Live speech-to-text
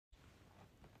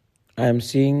I am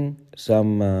seeing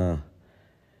some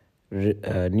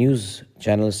news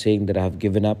channels saying that I have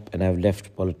given up and I have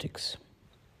left politics.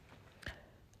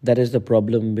 That is the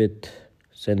problem with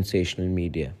sensational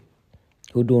media,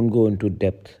 who don't go into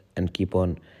depth and keep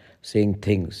on saying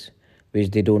things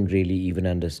which they don't really even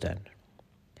understand.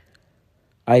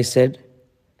 I said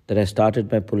that I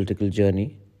started my political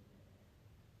journey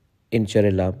in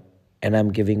Chorilam and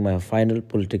I'm giving my final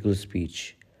political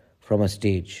speech from a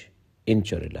stage in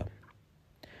Chorilam.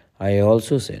 I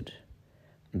also said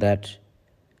that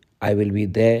I will be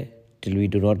there till we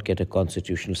do not get a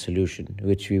constitutional solution,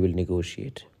 which we will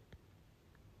negotiate.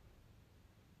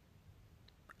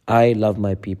 I love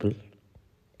my people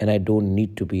and I don't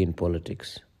need to be in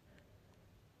politics,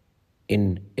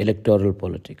 in electoral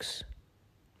politics,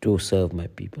 to serve my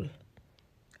people.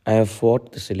 I have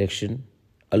fought this election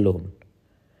alone,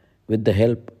 with the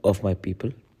help of my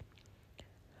people,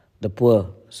 the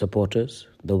poor supporters,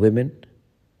 the women,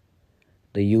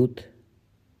 the youth,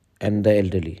 and the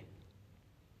elderly.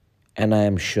 And I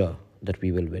am sure that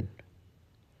we will win.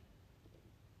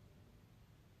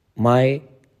 My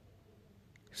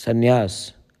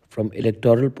sannyas from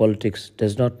electoral politics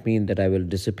does not mean that I will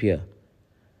disappear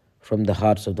from the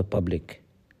hearts of the public.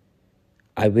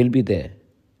 I will be there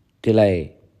till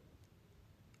I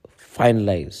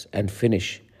finalize and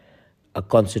finish a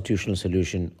constitutional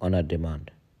solution on our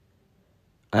demand.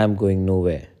 I am going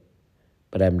nowhere,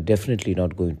 but I am definitely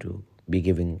not going to be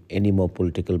giving any more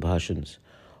political bhashans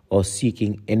or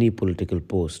seeking any political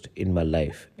post in my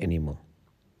life anymore.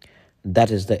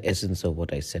 That is the essence of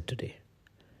what I said today.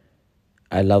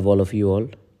 I love all of you all,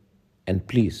 and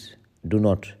please do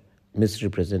not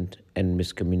misrepresent and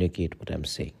miscommunicate what I'm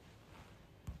saying.